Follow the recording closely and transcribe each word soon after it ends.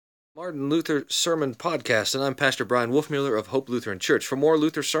Martin Luther Sermon Podcast, and I'm Pastor Brian Wolfmueller of Hope Lutheran Church. For more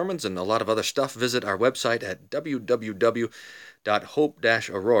Luther sermons and a lot of other stuff, visit our website at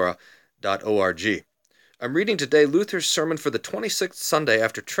www.hope-aurora.org. I'm reading today Luther's sermon for the 26th Sunday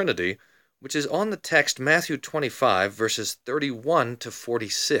after Trinity, which is on the text Matthew 25, verses 31 to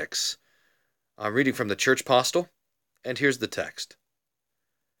 46. I'm reading from the Church Postil, and here's the text.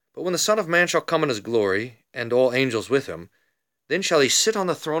 But when the Son of Man shall come in his glory, and all angels with him, then shall he sit on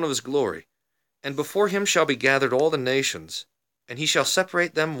the throne of his glory, and before him shall be gathered all the nations, and he shall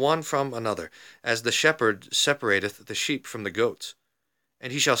separate them one from another, as the shepherd separateth the sheep from the goats.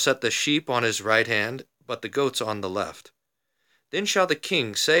 And he shall set the sheep on his right hand, but the goats on the left. Then shall the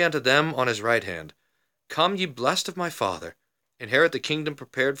King say unto them on his right hand, Come, ye blessed of my Father, inherit the kingdom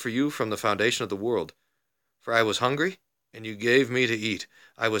prepared for you from the foundation of the world. For I was hungry, and you gave me to eat.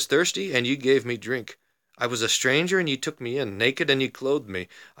 I was thirsty, and you gave me drink. I was a stranger, and ye took me in. Naked, and ye clothed me.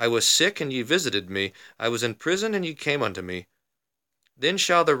 I was sick, and ye visited me. I was in prison, and ye came unto me. Then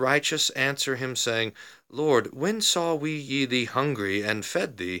shall the righteous answer him, saying, Lord, when saw we thee hungry, and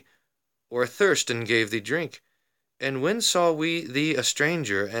fed thee, or athirst, and gave thee drink? And when saw we thee a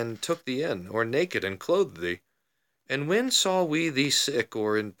stranger, and took thee in, or naked, and clothed thee? And when saw we thee sick,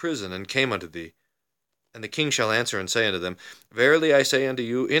 or in prison, and came unto thee? And the King shall answer and say unto them, Verily I say unto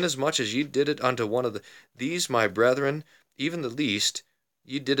you, inasmuch as ye did it unto one of these my brethren, even the least,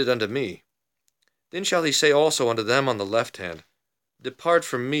 ye did it unto me. Then shall he say also unto them on the left hand, Depart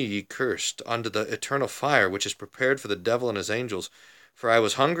from me, ye cursed, unto the eternal fire which is prepared for the devil and his angels. For I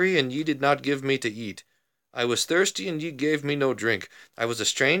was hungry, and ye did not give me to eat. I was thirsty, and ye gave me no drink. I was a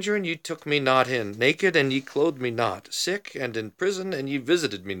stranger, and ye took me not in. Naked, and ye clothed me not. Sick, and in prison, and ye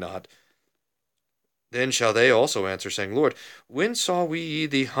visited me not. Then shall they also answer, saying, Lord, when saw we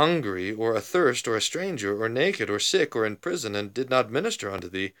thee hungry, or athirst, or a stranger, or naked, or sick, or in prison, and did not minister unto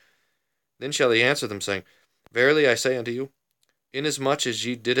thee? Then shall he answer them, saying, Verily I say unto you, inasmuch as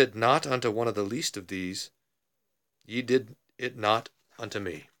ye did it not unto one of the least of these, ye did it not unto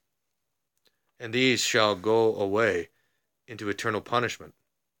me. And these shall go away into eternal punishment,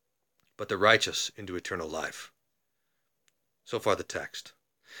 but the righteous into eternal life. So far the text.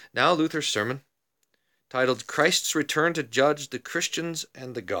 Now Luther's sermon, titled Christ's Return to Judge the Christians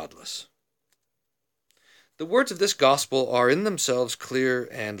and the Godless. The words of this gospel are in themselves clear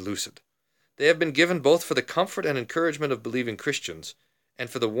and lucid. They have been given both for the comfort and encouragement of believing Christians, and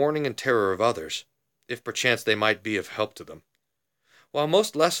for the warning and terror of others, if perchance they might be of help to them. While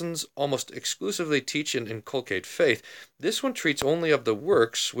most lessons almost exclusively teach and inculcate faith, this one treats only of the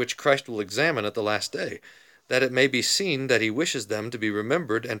works which Christ will examine at the last day, that it may be seen that he wishes them to be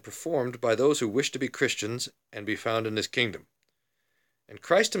remembered and performed by those who wish to be Christians and be found in his kingdom. And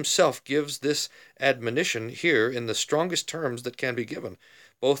Christ himself gives this admonition here in the strongest terms that can be given,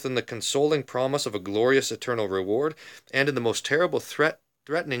 both in the consoling promise of a glorious eternal reward and in the most terrible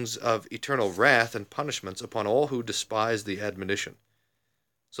threatenings of eternal wrath and punishments upon all who despise the admonition.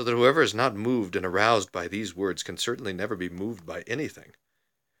 So that whoever is not moved and aroused by these words can certainly never be moved by anything.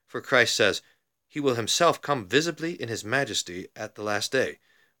 For Christ says, He will himself come visibly in his majesty at the last day,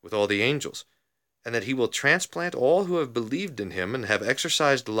 with all the angels, and that he will transplant all who have believed in him and have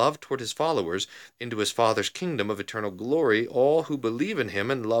exercised love toward his followers into his Father's kingdom of eternal glory, all who believe in him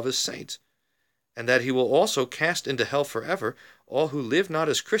and love his saints, and that he will also cast into hell forever all who live not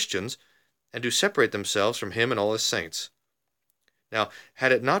as Christians and do separate themselves from him and all his saints. Now,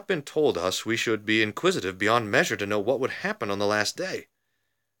 had it not been told us, we should be inquisitive beyond measure to know what would happen on the last day,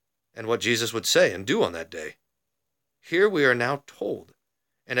 and what Jesus would say and do on that day. Here we are now told,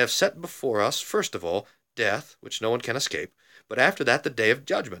 and have set before us, first of all, death, which no one can escape, but after that the day of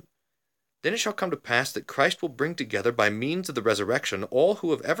judgment. Then it shall come to pass that Christ will bring together by means of the resurrection all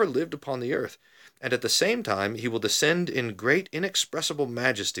who have ever lived upon the earth, and at the same time he will descend in great inexpressible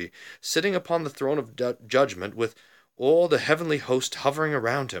majesty, sitting upon the throne of judgment with all the heavenly host hovering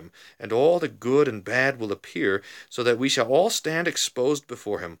around him, and all the good and bad will appear, so that we shall all stand exposed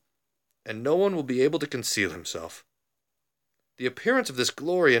before him, and no one will be able to conceal himself. The appearance of this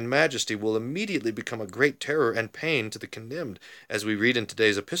glory and majesty will immediately become a great terror and pain to the condemned, as we read in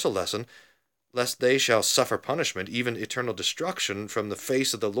today's epistle lesson, lest they shall suffer punishment, even eternal destruction, from the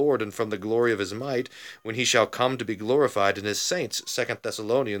face of the Lord and from the glory of his might, when he shall come to be glorified in his saints. 2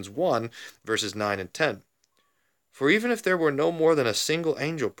 Thessalonians 1, verses 9 and 10. For even if there were no more than a single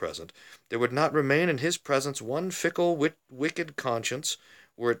angel present, there would not remain in his presence one fickle, wicked conscience,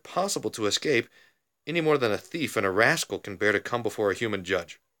 were it possible to escape, any more than a thief and a rascal can bear to come before a human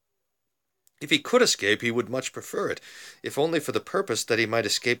judge. If he could escape, he would much prefer it, if only for the purpose that he might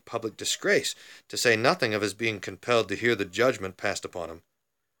escape public disgrace, to say nothing of his being compelled to hear the judgment passed upon him.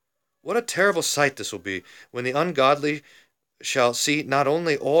 What a terrible sight this will be when the ungodly shall see not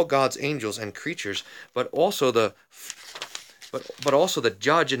only all God's angels and creatures, but also the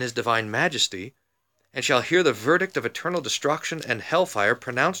judge in his divine majesty, and shall hear the verdict of eternal destruction and hellfire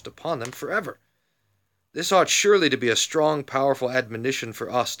pronounced upon them forever. This ought surely to be a strong, powerful admonition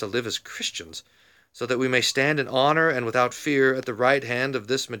for us to live as Christians, so that we may stand in honor and without fear at the right hand of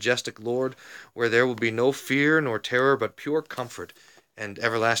this majestic Lord, where there will be no fear nor terror, but pure comfort and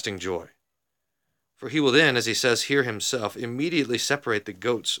everlasting joy. For he will then, as he says here himself, immediately separate the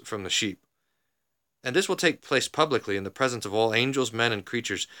goats from the sheep. And this will take place publicly in the presence of all angels, men, and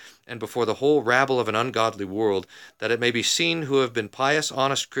creatures, and before the whole rabble of an ungodly world, that it may be seen who have been pious,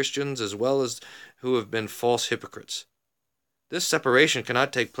 honest Christians, as well as who have been false hypocrites. This separation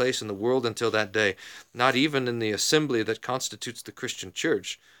cannot take place in the world until that day, not even in the assembly that constitutes the Christian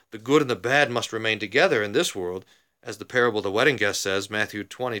church. The good and the bad must remain together in this world, as the parable of the wedding guest says, Matthew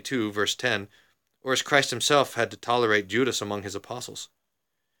 22, verse 10, or as Christ himself had to tolerate Judas among his apostles.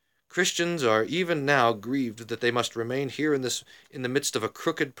 Christians are even now grieved that they must remain here in the midst of a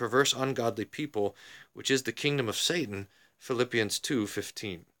crooked, perverse, ungodly people, which is the kingdom of Satan, Philippians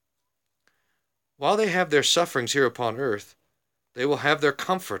 2:15. While they have their sufferings here upon earth, they will have their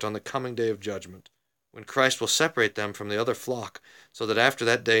comfort on the coming day of judgment, when Christ will separate them from the other flock, so that after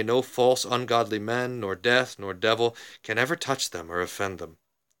that day no false, ungodly men, nor death, nor devil can ever touch them or offend them.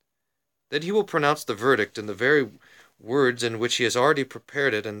 Then he will pronounce the verdict in the very words in which he has already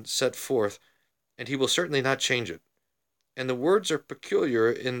prepared it and set forth, and he will certainly not change it. And the words are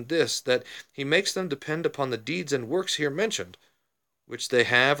peculiar in this, that he makes them depend upon the deeds and works here mentioned, which they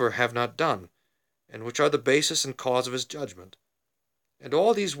have or have not done, and which are the basis and cause of his judgment. And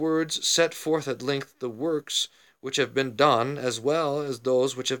all these words set forth at length the works which have been done, as well as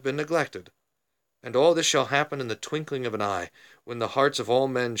those which have been neglected. And all this shall happen in the twinkling of an eye, when the hearts of all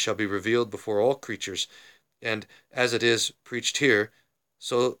men shall be revealed before all creatures, and as it is preached here,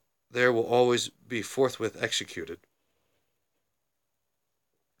 so there will always be forthwith executed.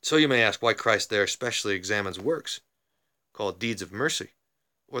 So you may ask why Christ there specially examines works, called deeds of mercy,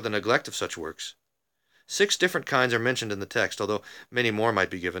 or the neglect of such works. 6 different kinds are mentioned in the text, although many more might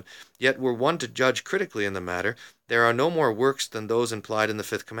be given. Yet were one to judge critically in the matter, there are no more works than those implied in the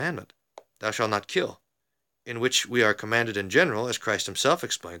 5th commandment, "Thou shalt not kill," in which we are commanded in general, as Christ himself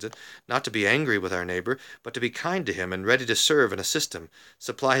explains it, not to be angry with our neighbor, but to be kind to him and ready to serve and assist him,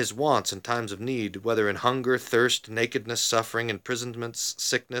 supply his wants in times of need, whether in hunger, thirst, nakedness, suffering, imprisonments,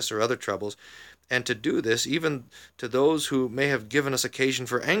 sickness, or other troubles, and to do this even to those who may have given us occasion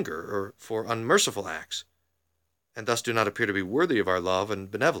for anger or for unmerciful acts, and thus do not appear to be worthy of our love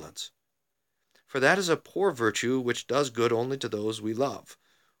and benevolence. For that is a poor virtue which does good only to those we love,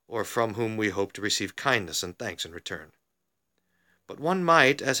 or from whom we hope to receive kindness and thanks in return. But one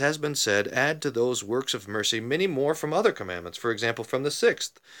might, as has been said, add to those works of mercy many more from other commandments, for example from the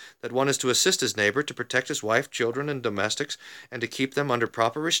 6th, that one is to assist his neighbor, to protect his wife, children, and domestics, and to keep them under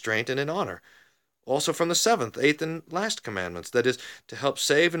proper restraint and in honor. Also from the 7th, 8th, and last commandments, that is, to help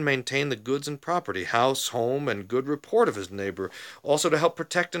save and maintain the goods and property, house, home, and good report of his neighbor, also to help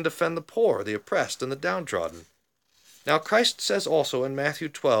protect and defend the poor, the oppressed, and the downtrodden. Now Christ says also in Matthew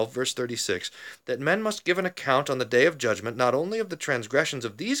 12, verse 36, that men must give an account on the day of judgment not only of the transgressions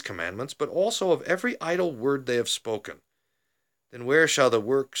of these commandments, but also of every idle word they have spoken. Then where shall the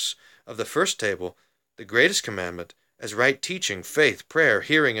works of the first table, the greatest commandment, as right teaching, faith, prayer,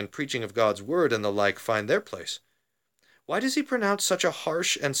 hearing, and preaching of God's word, and the like, find their place? Why does he pronounce such a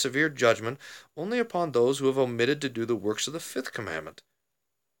harsh and severe judgment only upon those who have omitted to do the works of the 5th commandment?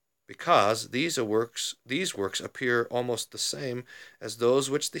 Because these works appear almost the same as those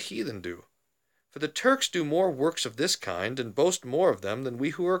which the heathen do. For the Turks do more works of this kind, and boast more of them than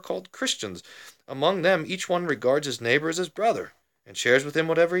we who are called Christians. Among them each one regards his neighbor as his brother, and shares with him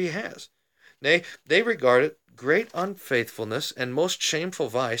whatever he has. Nay, they regard it great unfaithfulness and most shameful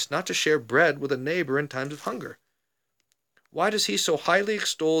vice not to share bread with a neighbor in times of hunger. Why does he so highly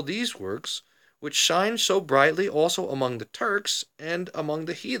extol these works, which shine so brightly also among the Turks and among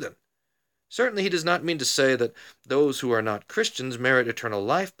the heathen? Certainly he does not mean to say that those who are not Christians merit eternal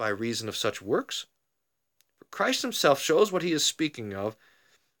life by reason of such works. For Christ himself shows that he is speaking of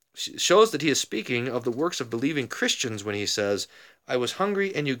the works of believing Christians when he says, "I was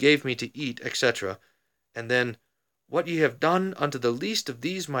hungry, and you gave me to eat," etc. And then, "What ye have done unto the least of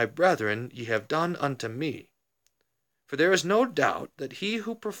these my brethren, ye have done unto me." For there is no doubt that he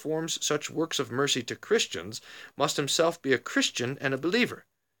who performs such works of mercy to Christians must himself be a Christian and a believer.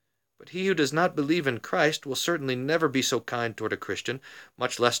 But he who does not believe in Christ will certainly never be so kind toward a Christian,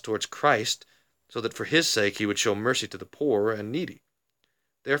 much less towards Christ, so that for his sake he would show mercy to the poor and needy.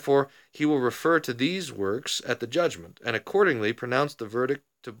 Therefore he will refer to these works at the judgment, and accordingly pronounce the verdict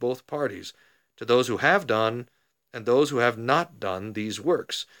to both parties, to those who have done and those who have not done these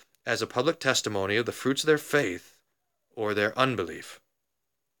works, as a public testimony of the fruits of their faith or their unbelief.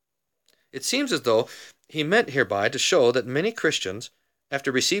 It seems as though he meant hereby to show that many Christians,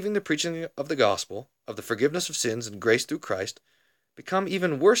 after receiving the preaching of the gospel, of the forgiveness of sins and grace through Christ, become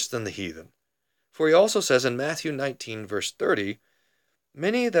even worse than the heathen. For he also says in Matthew 19, verse 30,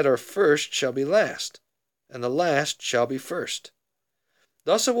 "Many that are first shall be last, and the last shall be first."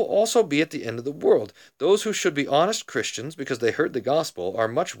 Thus it will also be at the end of the world. Those who should be honest Christians because they heard the gospel are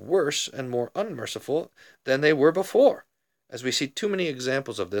much worse and more unmerciful than they were before, as we see too many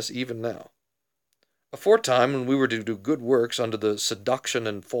examples of this even now. Aforetime, when we were to do good works under the seduction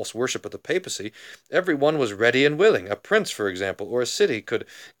and false worship of the papacy, every one was ready and willing. A prince, for example, or a city could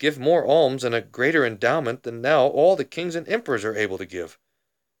give more alms and a greater endowment than now all the kings and emperors are able to give.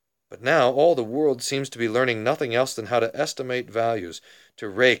 But now all the world seems to be learning nothing else than how to estimate values, to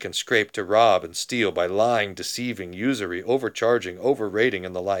rake and scrape, to rob and steal by lying, deceiving, usury, overcharging, overrating,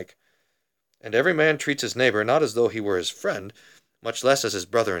 and the like. And every man treats his neighbor not as though he were his friend, much less as his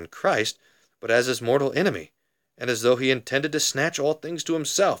brother in Christ, but as his mortal enemy, and as though he intended to snatch all things to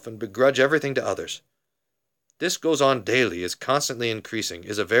himself and begrudge everything to others. This goes on daily, is constantly increasing,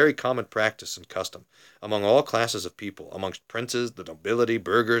 is a very common practice and custom among all classes of people, amongst princes, the nobility,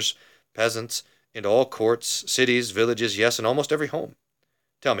 burghers, peasants, in all courts, cities, villages, yes, in almost every home.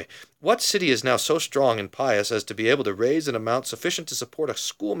 Tell me, what city is now so strong and pious as to be able to raise an amount sufficient to support a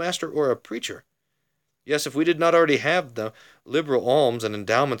schoolmaster or a preacher? Yes, if we did not already have the liberal alms and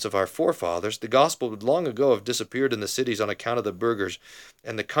endowments of our forefathers, the gospel would long ago have disappeared in the cities on account of the burghers,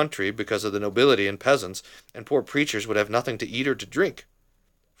 and the country because of the nobility and peasants, and poor preachers would have nothing to eat or to drink.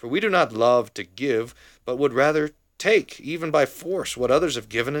 For we do not love to give, but would rather take, even by force, what others have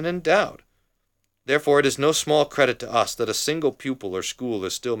given and endowed. Therefore it is no small credit to us that a single pupil or school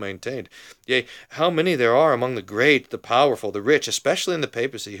is still maintained. Yea, how many there are among the great, the powerful, the rich, especially in the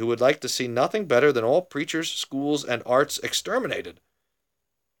papacy, who would like to see nothing better than all preachers, schools, and arts exterminated.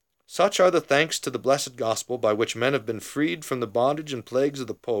 Such are the thanks to the blessed gospel by which men have been freed from the bondage and plagues of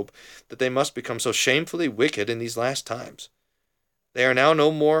the Pope, that they must become so shamefully wicked in these last times. They are now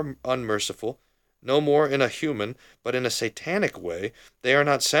no more unmerciful, no more in a human, but in a satanic way. They are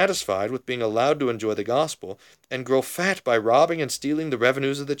not satisfied with being allowed to enjoy the gospel, and grow fat by robbing and stealing the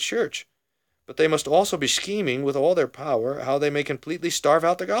revenues of the church. But they must also be scheming with all their power how they may completely starve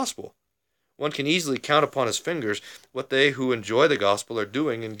out the gospel. One can easily count upon his fingers what they who enjoy the gospel are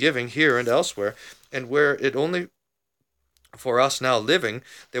doing and giving here and elsewhere, and where it only for us now living,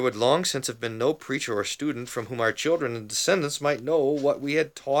 there would long since have been no preacher or student from whom our children and descendants might know what we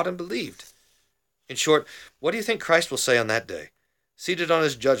had taught and believed. In short, what do you think Christ will say on that day, seated on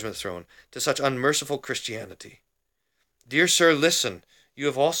his judgment throne, to such unmerciful Christianity? Dear sir, listen. You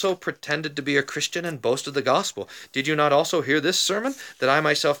have also pretended to be a Christian and boasted the gospel. Did you not also hear this sermon that I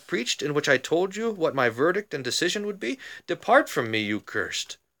myself preached, in which I told you what my verdict and decision would be? Depart from me, you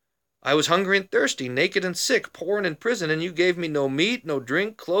cursed. I was hungry and thirsty, naked and sick, poor and in prison, and you gave me no meat, no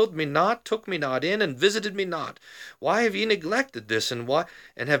drink, clothed me not, took me not in, and visited me not. Why have ye neglected this, and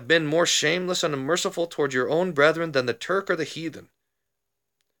have been more shameless and unmerciful toward your own brethren than the Turk or the heathen?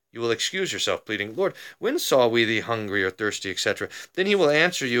 You will excuse yourself, pleading, Lord, when saw we thee hungry or thirsty, etc.? Then he will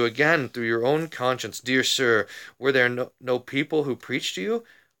answer you again through your own conscience, Dear sir, were there no people who preached to you?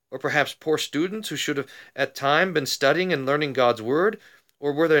 Or perhaps poor students who should have at time been studying and learning God's word?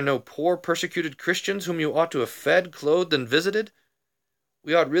 Or were there no poor persecuted Christians whom you ought to have fed, clothed, and visited?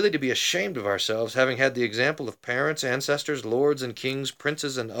 We ought really to be ashamed of ourselves, having had the example of parents, ancestors, lords and kings,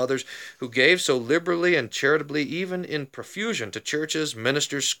 princes and others, who gave so liberally and charitably, even in profusion, to churches,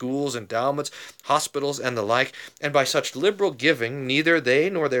 ministers, schools, endowments, hospitals, and the like, and by such liberal giving neither they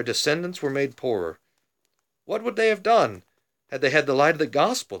nor their descendants were made poorer. What would they have done had they had the light of the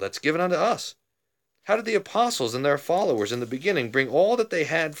gospel that's given unto us? How did the apostles and their followers in the beginning bring all that they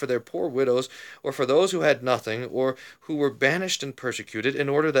had for their poor widows, or for those who had nothing, or who were banished and persecuted, in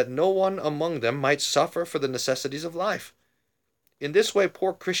order that no one among them might suffer for the necessities of life? In this way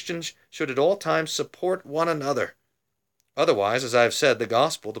poor Christians should at all times support one another. Otherwise, as I have said, the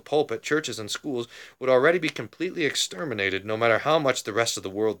gospel, the pulpit, churches, and schools would already be completely exterminated, no matter how much the rest of the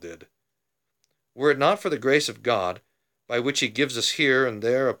world did. Were it not for the grace of God, by which he gives us here and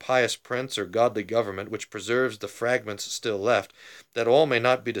there a pious prince or godly government which preserves the fragments still left, that all may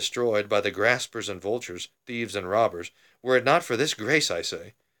not be destroyed by the graspers and vultures, thieves and robbers, were it not for this grace, I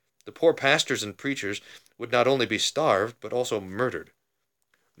say, the poor pastors and preachers would not only be starved, but also murdered.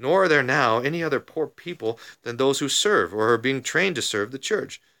 Nor are there now any other poor people than those who serve or are being trained to serve the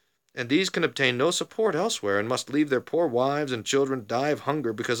church. And these can obtain no support elsewhere and must leave their poor wives and children die of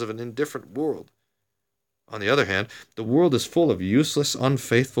hunger because of an indifferent world. On the other hand, the world is full of useless,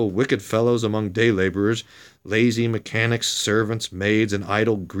 unfaithful, wicked fellows among day laborers, lazy mechanics, servants, maids, and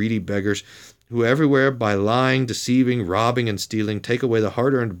idle, greedy beggars, who everywhere, by lying, deceiving, robbing, and stealing, take away the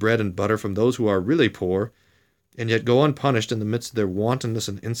hard-earned bread and butter from those who are really poor, and yet go unpunished in the midst of their wantonness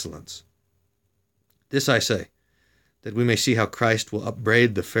and insolence. This I say, that we may see how Christ will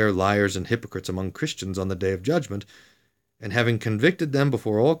upbraid the fair liars and hypocrites among Christians on the day of judgment, and having convicted them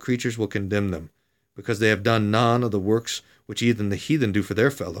before all creatures will condemn them, because they have done none of the works which even the heathen do for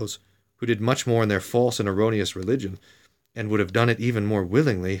their fellows, who did much more in their false and erroneous religion, and would have done it even more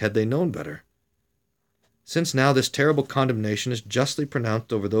willingly had they known better. Since now this terrible condemnation is justly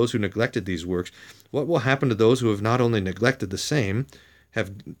pronounced over those who neglected these works, what will happen to those who have not only neglected the same,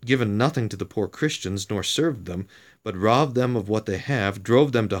 have given nothing to the poor Christians, nor served them, but robbed them of what they have,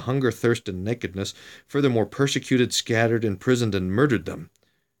 drove them to hunger, thirst, and nakedness, furthermore persecuted, scattered, imprisoned, and murdered them?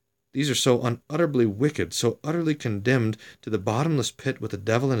 These are so unutterably wicked, so utterly condemned to the bottomless pit with the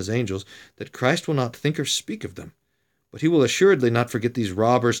devil and his angels, that Christ will not think or speak of them. But he will assuredly not forget these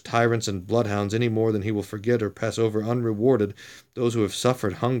robbers, tyrants, and bloodhounds any more than he will forget or pass over unrewarded those who have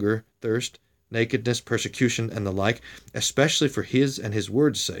suffered hunger, thirst, nakedness, persecution, and the like, especially for his and his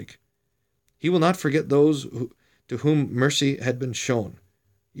word's sake. He will not forget those to whom mercy had been shown,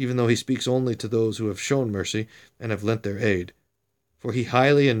 even though he speaks only to those who have shown mercy and have lent their aid. For he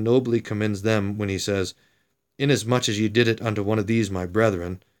highly and nobly commends them when he says, Inasmuch as ye did it unto one of these my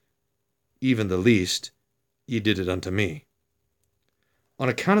brethren, even the least, ye did it unto me. On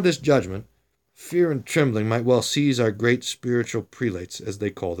account of this judgment, fear and trembling might well seize our great spiritual prelates, as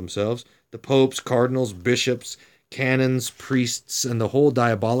they call themselves, the popes, cardinals, bishops, canons, priests, and the whole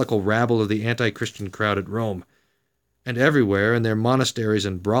diabolical rabble of the anti-Christian crowd at Rome, and everywhere in their monasteries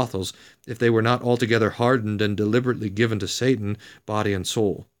and brothels, if they were not altogether hardened and deliberately given to Satan, body and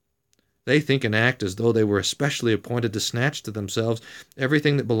soul. They think and act as though they were especially appointed to snatch to themselves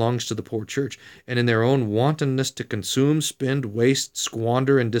everything that belongs to the poor church, and in their own wantonness to consume, spend, waste,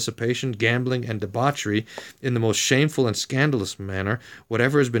 squander in dissipation, gambling, and debauchery, in the most shameful and scandalous manner,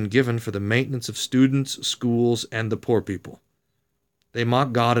 whatever has been given for the maintenance of students, schools, and the poor people. They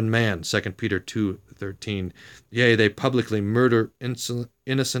mock God and man, 2 Peter 2:13. Yea, they publicly murder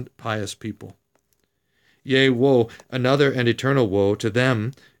innocent, pious people. Yea, woe, another and eternal woe to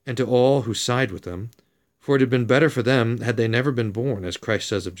them and to all who side with them, for it had been better for them had they never been born, as Christ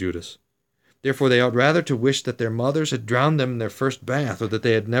says of Judas. Therefore they ought rather to wish that their mothers had drowned them in their first bath, or that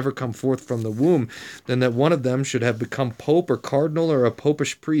they had never come forth from the womb, than that one of them should have become pope or cardinal or a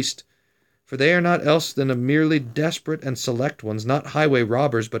popish priest. For they are not else than a merely desperate and select ones, not highway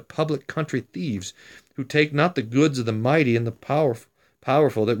robbers, but public country thieves, who take not the goods of the mighty and the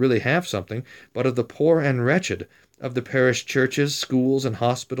powerful that really have something, but of the poor and wretched, of the parish churches, schools, and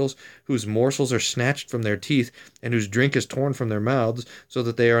hospitals, whose morsels are snatched from their teeth, and whose drink is torn from their mouths, so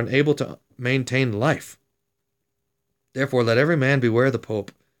that they are unable to maintain life. Therefore let every man beware the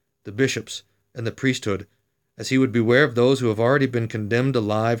pope, the bishops, and the priesthood, as he would beware of those who have already been condemned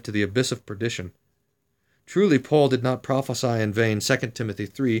alive to the abyss of perdition. Truly Paul did not prophesy in vain, 2 Timothy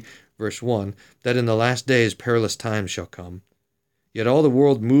 3, verse 1, that in the last days perilous times shall come. Yet all the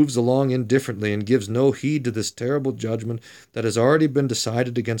world moves along indifferently and gives no heed to this terrible judgment that has already been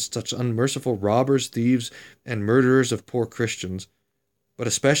decided against such unmerciful robbers, thieves, and murderers of poor Christians, but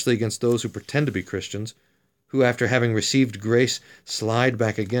especially against those who pretend to be Christians, who after having received grace slide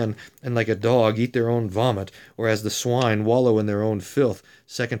back again, and like a dog eat their own vomit, or as the swine wallow in their own filth,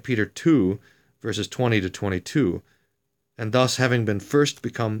 2 Peter 2, verses 20 to 22, and thus having been first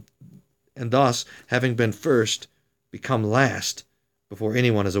become last, before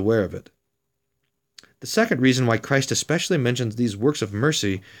anyone is aware of it. The second reason why Christ especially mentions these works of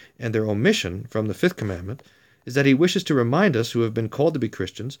mercy and their omission from the fifth commandment is that he wishes to remind us who have been called to be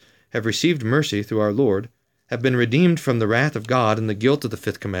Christians, have received mercy through our Lord, have been redeemed from the wrath of God and the guilt of the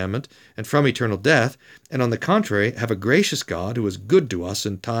fifth commandment, and from eternal death, and on the contrary have a gracious God who is good to us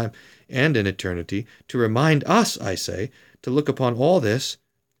in time and in eternity, to remind us, I say, to look upon all this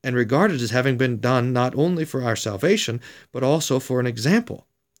and regard it as having been done not only for our salvation, but also for an example.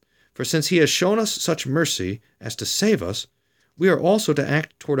 For since he has shown us such mercy as to save us, we are also to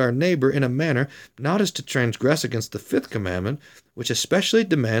act toward our neighbor in a manner not as to transgress against the fifth commandment, which especially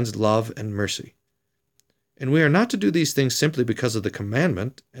demands love and mercy. And we are not to do these things simply because of the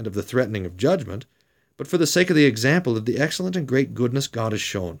commandment and of the threatening of judgment, but for the sake of the example of the excellent and great goodness God has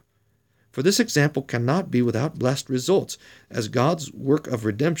shown. For this example cannot be without blessed results, as God's work of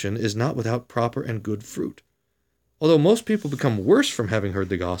redemption is not without proper and good fruit. Although most people become worse from having heard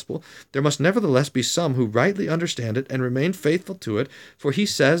the gospel, there must nevertheless be some who rightly understand it and remain faithful to it, for he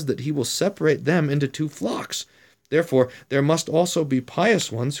says that he will separate them into two flocks. Therefore, there must also be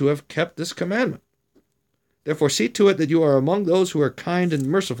pious ones who have kept this commandment. Therefore, see to it that you are among those who are kind and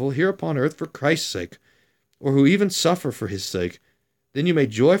merciful here upon earth for Christ's sake, or who even suffer for his sake. Then you may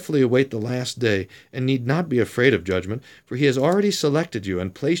joyfully await the last day, and need not be afraid of judgment, for he has already selected you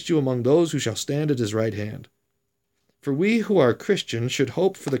and placed you among those who shall stand at his right hand. For we who are Christians should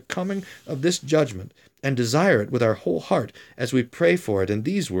hope for the coming of this judgment, and desire it with our whole heart, as we pray for it in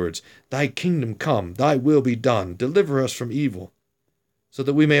these words, Thy kingdom come, thy will be done, deliver us from evil. So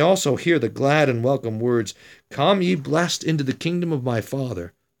that we may also hear the glad and welcome words, Come ye blessed into the kingdom of my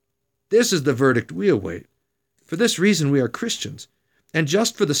Father. This is the verdict we await. For this reason we are Christians. And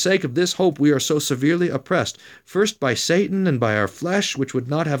just for the sake of this hope we are so severely oppressed, first by Satan and by our flesh, which would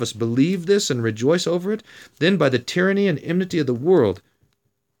not have us believe this and rejoice over it, then by the tyranny and enmity of the world.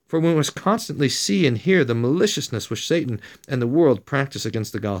 For we must constantly see and hear the maliciousness which Satan and the world practice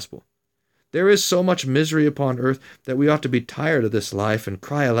against the gospel. There is so much misery upon earth that we ought to be tired of this life and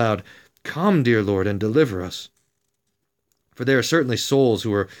cry aloud, Come, dear Lord, and deliver us. For there are certainly souls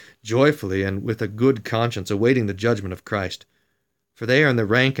who are joyfully and with a good conscience awaiting the judgment of Christ. For they are in the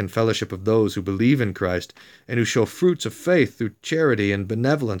rank and fellowship of those who believe in Christ, and who show fruits of faith through charity and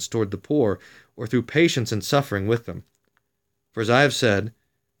benevolence toward the poor, or through patience in suffering with them. For as I have said,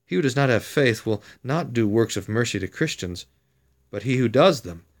 he who does not have faith will not do works of mercy to Christians, but he who does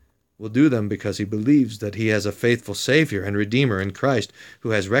them will do them because he believes that he has a faithful Savior and Redeemer in Christ,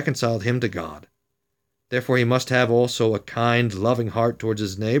 who has reconciled him to God. Therefore he must have also a kind, loving heart towards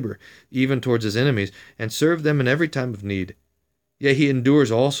his neighbor, even towards his enemies, and serve them in every time of need. Yea, he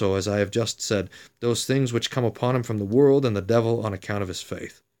endures also, as I have just said, those things which come upon him from the world and the devil on account of his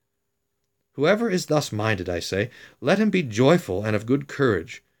faith. Whoever is thus minded, I say, let him be joyful and of good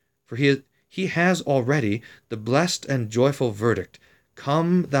courage, for he has already the blessed and joyful verdict,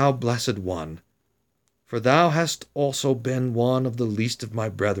 Come, thou blessed one. For thou hast also been one of the least of my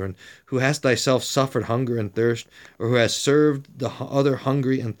brethren, who hast thyself suffered hunger and thirst, or who hast served the other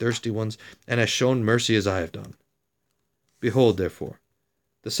hungry and thirsty ones, and hast shown mercy as I have done. Behold, therefore,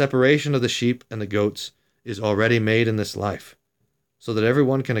 the separation of the sheep and the goats is already made in this life, so that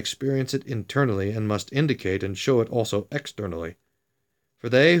everyone can experience it internally and must indicate and show it also externally. For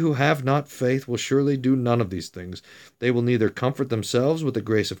they who have not faith will surely do none of these things. They will neither comfort themselves with the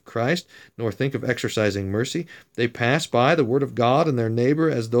grace of Christ, nor think of exercising mercy. They pass by the word of God and their neighbor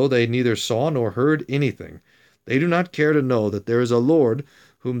as though they neither saw nor heard anything. They do not care to know that there is a Lord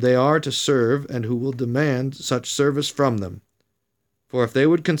whom they are to serve and who will demand such service from them. For if they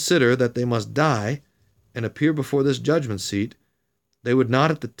would consider that they must die and appear before this judgment seat, they would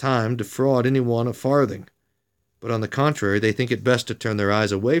not at the time defraud anyone a farthing. But on the contrary, they think it best to turn their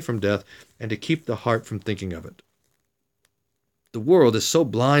eyes away from death and to keep the heart from thinking of it. The world is so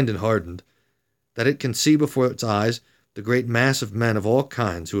blind and hardened that it can see before its eyes the great mass of men of all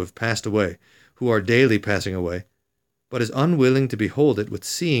kinds who have passed away, who are daily passing away, but is unwilling to behold it with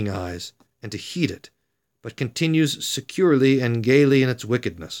seeing eyes and to heed it, but continues securely and gaily in its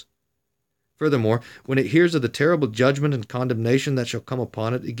wickedness. Furthermore, when it hears of the terrible judgment and condemnation that shall come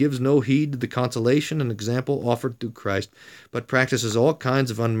upon it, it gives no heed to the consolation and example offered through Christ, but practices all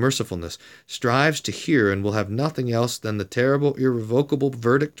kinds of unmercifulness, strives to hear, and will have nothing else than the terrible, irrevocable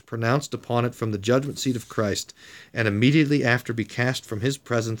verdict pronounced upon it from the judgment seat of Christ, and immediately after be cast from his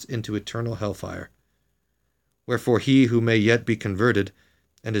presence into eternal hellfire. Wherefore he who may yet be converted,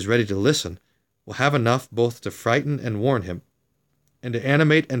 and is ready to listen, will have enough both to frighten and warn him, and to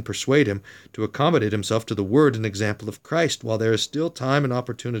animate and persuade him to accommodate himself to the word and example of Christ, while there is still time and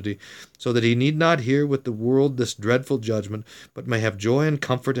opportunity, so that he need not hear with the world this dreadful judgment, but may have joy and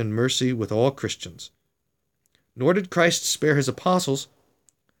comfort and mercy with all Christians. Nor did Christ spare his apostles,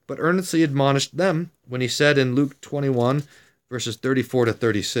 but earnestly admonished them, when he said in Luke 21, verses 34 to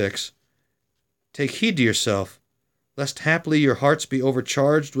 36, Take heed to yourself, lest haply your hearts be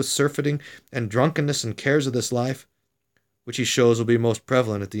overcharged with surfeiting and drunkenness and cares of this life, which he shows will be most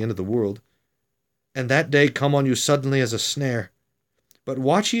prevalent at the end of the world, and that day come on you suddenly as a snare. But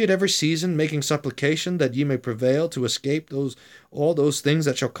watch ye at every season, making supplication that ye may prevail to escape all those things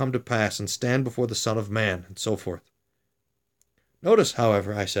that shall come to pass, and stand before the Son of Man, and so forth. Notice,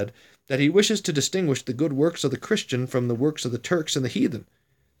 however, I said, that he wishes to distinguish the good works of the Christian from the works of the Turks and the heathen,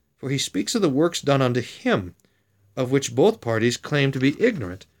 for he speaks of the works done unto him, of which both parties claim to be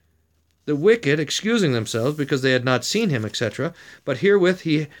ignorant, The wicked excusing themselves because they had not seen him, etc. But herewith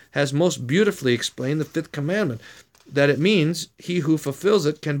he has most beautifully explained the fifth commandment, that it means he who fulfills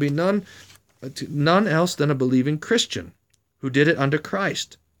it can be none else than a believing Christian, who did it under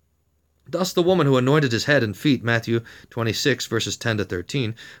Christ. Thus the woman who anointed his head and feet, Matthew 26, verses 10 to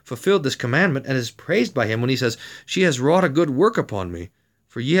 13, fulfilled this commandment and is praised by him when he says, "She has wrought a good work upon me.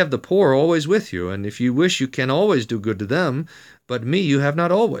 For ye have the poor always with you, and if you wish you can always do good to them, but me you have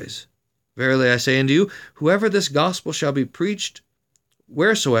not always. Verily I say unto you, wheresoever this gospel shall be preached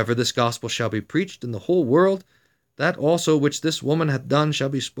in the whole world, that also which this woman hath done shall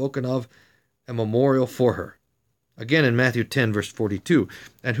be spoken of a memorial for her." Again in Matthew 10, verse 42,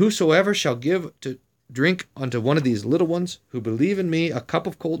 "And whosoever shall give to drink unto one of these little ones, who believe in me, a cup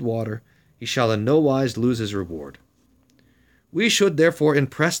of cold water, he shall in no wise lose his reward." We should therefore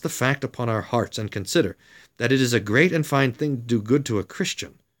impress the fact upon our hearts and consider that it is a great and fine thing to do good to a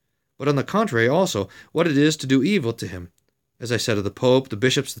Christian, but on the contrary also what it is to do evil to him. As I said of the Pope, the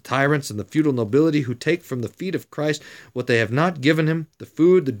bishops, the tyrants, and the feudal nobility who take from the feet of Christ what they have not given him, the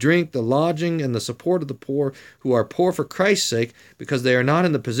food, the drink, the lodging, and the support of the poor, who are poor for Christ's sake, because they are not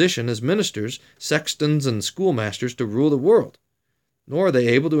in the position as ministers, sextons, and schoolmasters to rule the world. Nor are they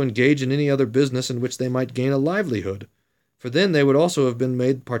able to engage in any other business in which they might gain a livelihood, for then they would also have been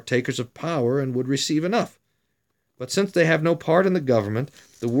made partakers of power and would receive enough. But since they have no part in the government,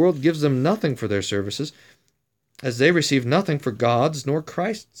 the world gives them nothing for their services, as they receive nothing for God's nor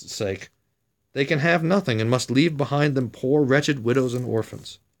Christ's sake. They can have nothing, and must leave behind them poor, wretched widows and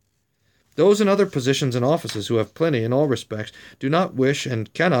orphans. Those in other positions and offices who have plenty in all respects do not wish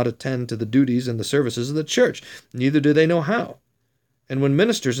and cannot attend to the duties and the services of the church, neither do they know how. And when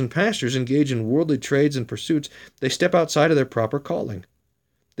ministers and pastors engage in worldly trades and pursuits, they step outside of their proper calling.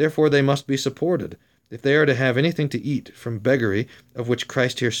 Therefore they must be supported, if they are to have anything to eat from beggary, of which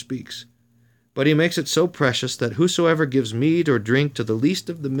Christ here speaks. But he makes it so precious that whosoever gives meat or drink to the least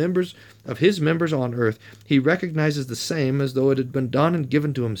of the members of his members on earth, he recognizes the same as though it had been done and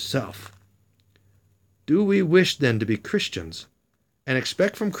given to himself. Do we wish then to be Christians, and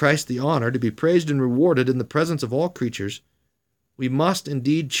expect from Christ the honor to be praised and rewarded in the presence of all creatures, we must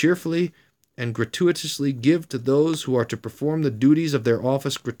indeed cheerfully and gratuitously give to those who are to perform the duties of their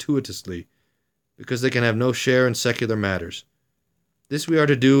office gratuitously, because they can have no share in secular matters. This we are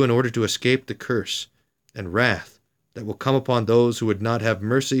to do in order to escape the curse and wrath that will come upon those who would not have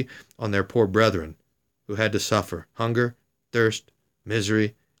mercy on their poor brethren, who had to suffer hunger, thirst,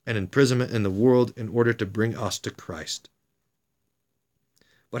 misery, and imprisonment in the world in order to bring us to Christ.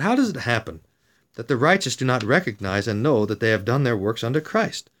 But how does it happen that the righteous do not recognize and know that they have done their works under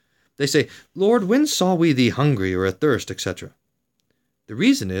Christ? They say, "Lord, when saw we thee hungry or athirst," etc. The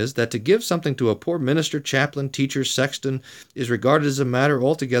reason is that to give something to a poor minister, chaplain, teacher, sexton is regarded as a matter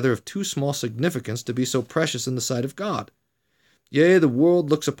altogether of too small significance to be so precious in the sight of God. Yea, the world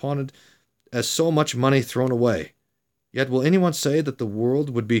looks upon it as so much money thrown away. Yet will anyone say that the world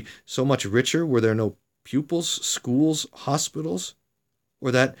would be so much richer were there no pupils, schools, hospitals?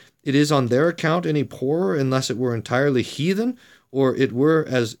 Or that it is on their account any poorer unless it were entirely heathen, or it were,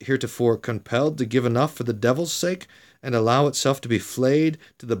 as heretofore, compelled to give enough for the devil's sake, and allow itself to be flayed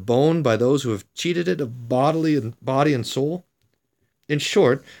to the bone by those who have cheated it of body and soul? In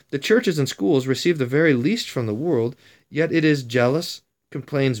short, the churches and schools receive the very least from the world, yet it is jealous,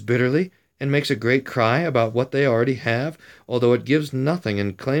 complains bitterly, and makes a great cry about what they already have, although it gives nothing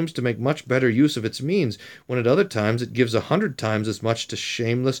and claims to make much better use of its means, when at other times it gives 100 times as much to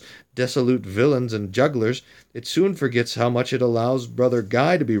shameless, dissolute villains and jugglers. It soon forgets how much it allows Brother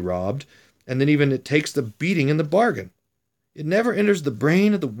Guy to be robbed, and then even it takes the beating in the bargain. It never enters the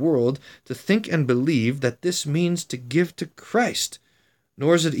brain of the world to think and believe that this means to give to Christ,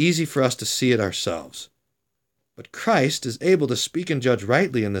 nor is it easy for us to see it ourselves. But Christ is able to speak and judge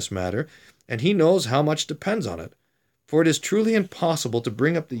rightly in this matter, and he knows how much depends on it. For it is truly impossible to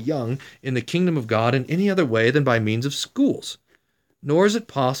bring up the young in the kingdom of God in any other way than by means of schools. Nor is it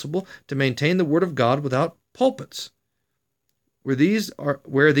possible to maintain the word of God without pulpits. Where these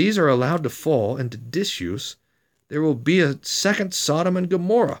are allowed to fall into disuse, there will be a second Sodom and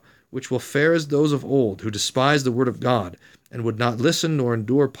Gomorrah, which will fare as those of old, who despised the word of God, and would not listen nor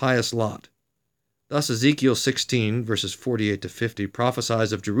endure pious Lot. Thus Ezekiel 16, verses 48 to 50,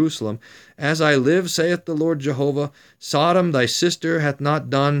 prophesies of Jerusalem, "As I live, saith the Lord Jehovah, Sodom thy sister hath not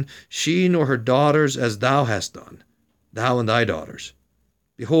done, she nor her daughters, as thou hast done, thou and thy daughters.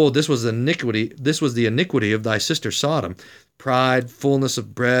 Behold, this was the iniquity of thy sister Sodom. Pride, fullness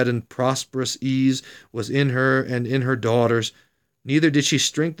of bread, and prosperous ease was in her and in her daughters. Neither did she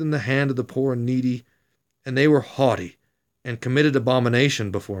strengthen the hand of the poor and needy. And they were haughty, and committed abomination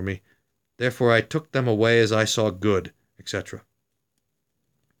before me. Therefore I took them away as I saw good, etc.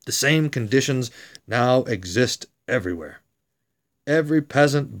 The same conditions now exist everywhere. Every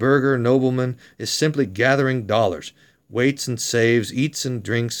peasant, burgher, nobleman is simply gathering dollars, waits and saves, eats and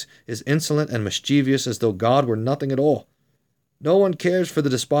drinks, is insolent and mischievous as though God were nothing at all. No one cares for the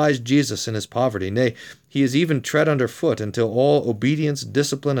despised Jesus in his poverty. Nay, he is even tread under foot until all obedience,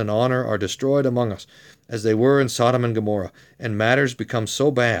 discipline, and honor are destroyed among us, as they were in Sodom and Gomorrah, and matters become so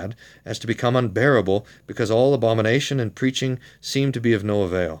bad as to become unbearable, because all abomination and preaching seem to be of no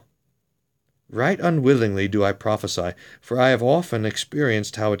avail. Right unwillingly do I prophesy, for I have often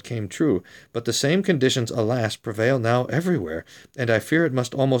experienced how it came true, but the same conditions, alas, prevail now everywhere, and I fear it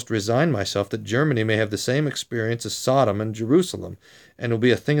must almost resign myself that Germany may have the same experience as Sodom and Jerusalem, and will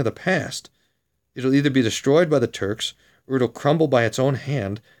be a thing of the past. It'll either be destroyed by the Turks, or it'll crumble by its own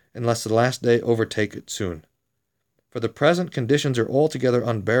hand, unless the last day overtake it soon. For the present conditions are altogether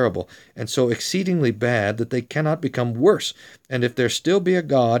unbearable, and so exceedingly bad that they cannot become worse, and if there still be a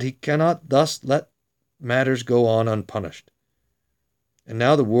God, he cannot thus let matters go on unpunished. And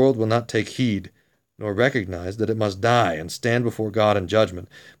now the world will not take heed, nor recognize that it must die and stand before God in judgment,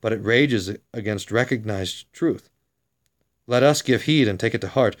 but it rages against recognized truth. Let us give heed and take it to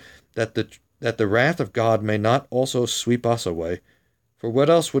heart, that the wrath of God may not also sweep us away. For what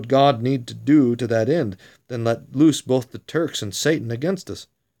else would God need to do to that end than let loose both the Turks and Satan against us?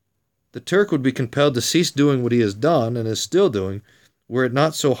 The Turk would be compelled to cease doing what he has done and is still doing, were it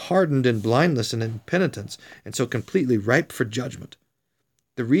not so hardened in blindness and impenitence, and so completely ripe for judgment.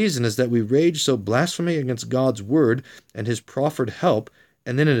 The reason is that we rage so blasphemy against God's word and his proffered help,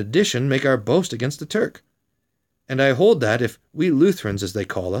 and then in addition make our boast against the Turk. And I hold that if we Lutherans, as they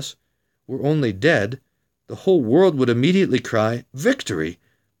call us, were only dead, the whole world would immediately cry, "Victory!"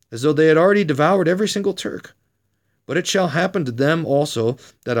 as though they had already devoured every single Turk. But it shall happen to them also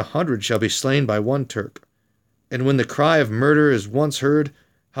that 100 shall be slain by one Turk. And when the cry of murder is once heard,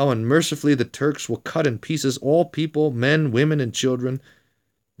 how unmercifully the Turks will cut in pieces all people, men, women, and children,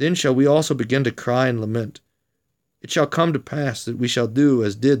 then shall we also begin to cry and lament. It shall come to pass that we shall do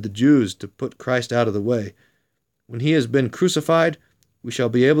as did the Jews to put Christ out of the way. When he has been crucified, we shall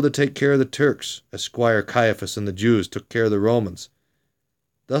be able to take care of the Turks, as Squire Caiaphas and the Jews took care of the Romans.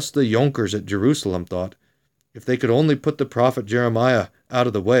 Thus the Junkers at Jerusalem thought, if they could only put the prophet Jeremiah out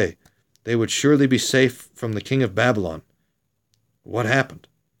of the way, they would surely be safe from the king of Babylon. What happened?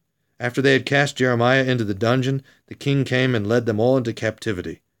 After they had cast Jeremiah into the dungeon, the king came and led them all into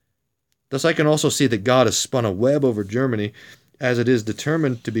captivity. Thus I can also see that God has spun a web over Germany, as it is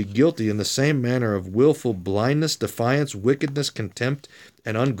determined to be guilty in the same manner of willful blindness, defiance, wickedness, contempt,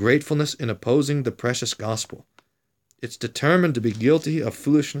 and ungratefulness in opposing the precious gospel. It's determined to be guilty of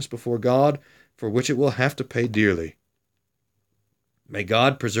foolishness before God, for which it will have to pay dearly. May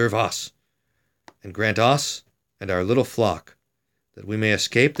God preserve us, and grant us and our little flock, that we may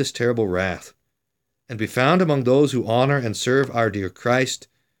escape this terrible wrath, and be found among those who honor and serve our dear Christ,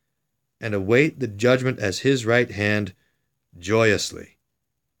 and await the judgment as his right hand, joyously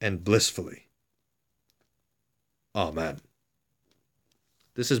and blissfully. Amen.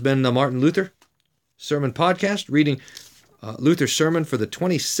 This has been the Martin Luther Sermon Podcast, reading Luther's sermon for the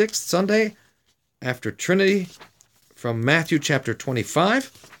 26th Sunday after Trinity from Matthew chapter 25,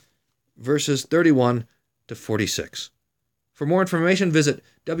 verses 31 to 46. For more information, visit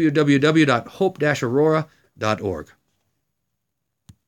www.hope-aurora.org.